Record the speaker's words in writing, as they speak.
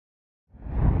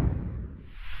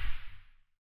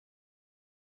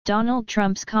Donald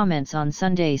Trump's comments on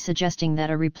Sunday suggesting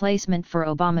that a replacement for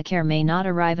Obamacare may not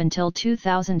arrive until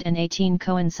 2018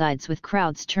 coincides with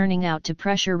crowds turning out to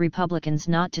pressure Republicans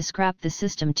not to scrap the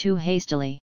system too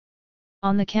hastily.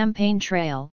 On the campaign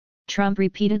trail, Trump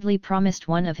repeatedly promised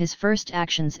one of his first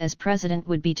actions as president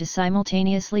would be to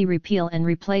simultaneously repeal and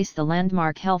replace the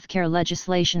landmark healthcare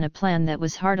legislation, a plan that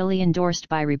was heartily endorsed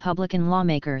by Republican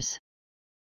lawmakers.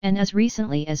 And as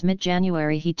recently as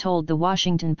mid-January he told the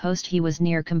Washington Post he was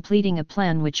near completing a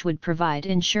plan which would provide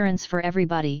insurance for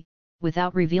everybody,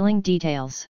 without revealing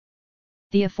details.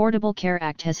 The Affordable Care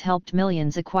Act has helped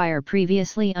millions acquire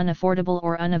previously unaffordable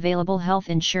or unavailable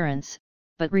health insurance,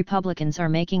 but Republicans are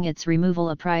making its removal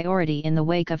a priority in the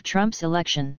wake of Trump's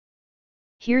election.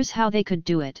 Here's how they could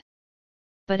do it.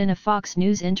 But in a Fox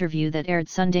News interview that aired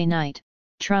Sunday night,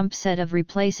 Trump said of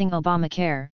replacing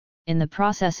Obamacare, "In the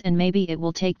process, and maybe it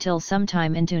will take till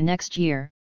sometime into next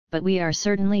year, but we are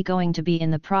certainly going to be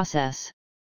in the process.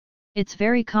 It's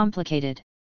very complicated."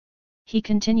 He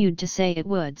continued to say it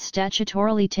would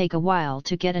statutorily take a while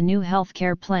to get a new health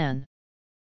care plan.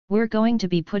 "We're going to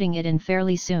be putting it in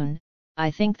fairly soon.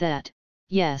 I think that,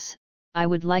 yes, I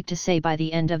would like to say by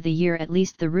the end of the year at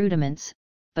least the rudiments,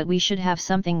 but we should have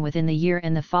something within the year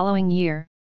and the following year,"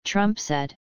 Trump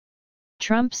said.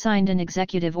 Trump signed an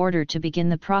executive order to begin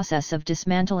the process of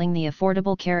dismantling the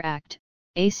Affordable Care Act,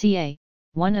 ACA,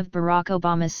 one of Barack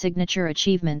Obama's signature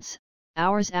achievements,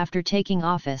 hours after taking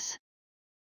office.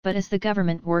 But as the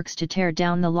government works to tear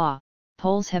down the law,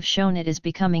 polls have shown it is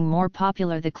becoming more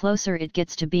popular the closer it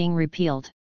gets to being repealed.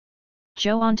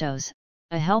 Joe Ontos,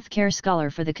 a healthcare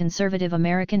scholar for the conservative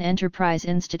American Enterprise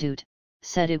Institute,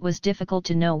 said it was difficult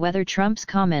to know whether Trump's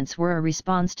comments were a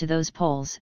response to those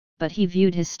polls, but he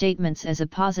viewed his statements as a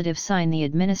positive sign the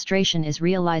administration is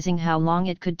realizing how long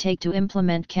it could take to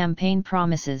implement campaign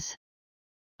promises.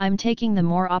 "I'm taking the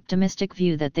more optimistic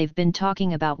view that they've been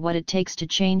talking about what it takes to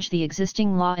change the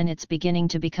existing law, and it's beginning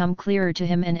to become clearer to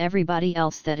him and everybody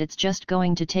else that it's just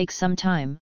going to take some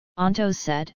time," Ontos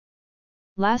said.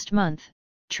 Last month,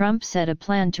 Trump said a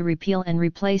plan to repeal and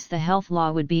replace the health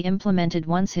law would be implemented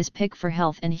once his pick for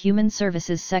Health and Human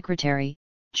Services Secretary,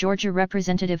 Georgia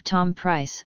Representative Tom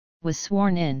Price, was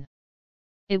sworn in.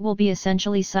 "It will be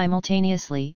essentially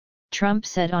simultaneously," Trump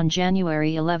said on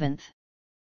January 11.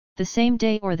 "The same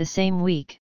day or the same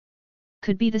week.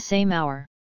 Could be the same hour.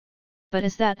 But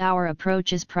as that hour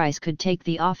approaches, Price could take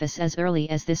the office as early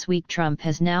as this week." Trump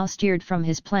has now steered from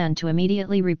his plan to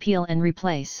immediately repeal and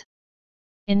replace.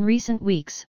 In recent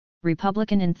weeks,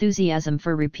 Republican enthusiasm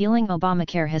for repealing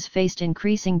Obamacare has faced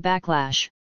increasing backlash,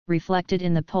 reflected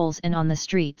in the polls and on the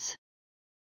streets.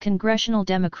 Congressional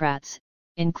Democrats,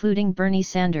 including Bernie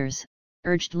Sanders,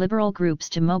 urged liberal groups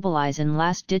to mobilize in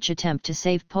last-ditch attempt to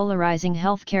save polarizing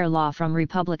health care law from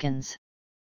Republicans.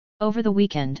 Over the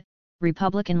weekend,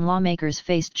 Republican lawmakers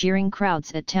faced jeering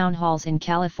crowds at town halls in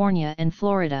California and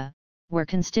Florida, where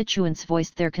constituents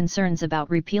voiced their concerns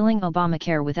about repealing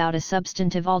Obamacare without a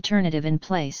substantive alternative in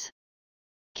place.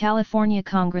 California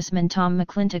Congressman Tom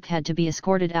McClintock had to be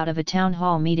escorted out of a town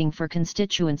hall meeting for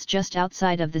constituents just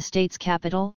outside of the state's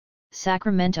capital,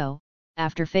 Sacramento,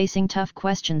 after facing tough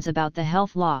questions about the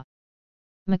health law.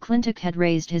 McClintock had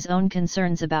raised his own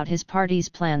concerns about his party's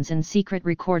plans and secret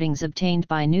recordings obtained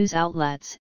by news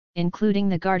outlets, including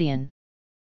The Guardian.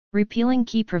 Repealing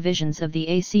key provisions of the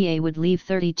ACA would leave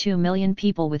 32 million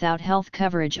people without health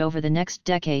coverage over the next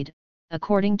decade,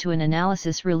 according to an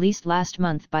analysis released last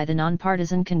month by the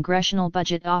nonpartisan Congressional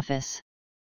Budget Office.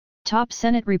 Top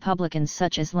Senate Republicans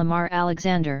such as Lamar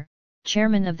Alexander,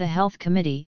 chairman of the Health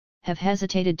Committee, have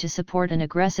hesitated to support an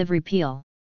aggressive repeal.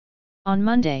 On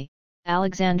Monday,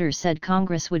 Alexander said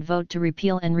Congress would vote to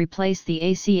repeal and replace the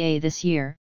ACA this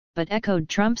year, but echoed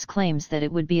Trump's claims that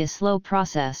it would be a slow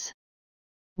process.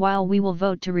 "While we will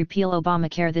vote to repeal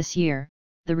Obamacare this year,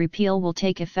 the repeal will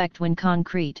take effect when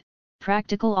concrete,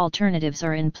 practical alternatives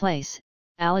are in place,"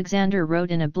 Alexander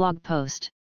wrote in a blog post.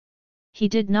 He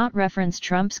did not reference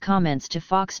Trump's comments to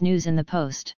Fox News in the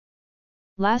post.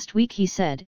 Last week he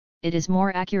said, "It is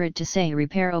more accurate to say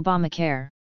repair Obamacare."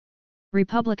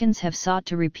 Republicans have sought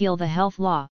to repeal the health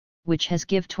law, which has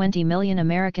given 20 million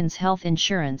Americans health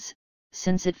insurance,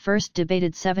 since it first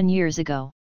debated 7 years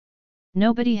ago.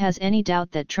 Nobody has any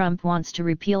doubt that Trump wants to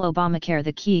repeal Obamacare.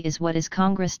 The key is what is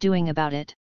Congress doing about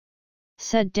it,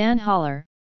 said Dan Holler,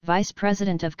 Vice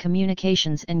President of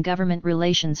Communications and Government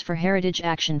Relations for Heritage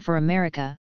Action for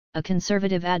America, a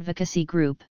conservative advocacy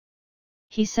group.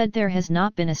 He said there has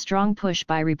not been a strong push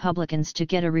by Republicans to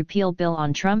get a repeal bill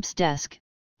on Trump's desk,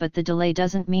 but the delay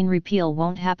doesn't mean repeal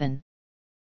won't happen.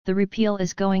 The repeal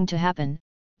is going to happen,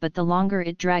 but the longer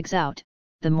it drags out,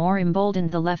 the more emboldened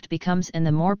the left becomes and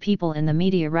the more people in the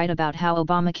media write about how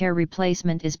Obamacare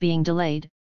replacement is being delayed,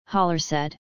 Haller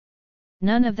said.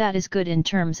 None of that is good in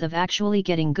terms of actually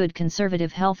getting good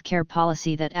conservative healthcare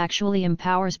policy that actually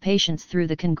empowers patients through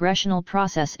the congressional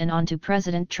process and onto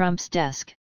President Trump's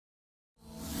desk.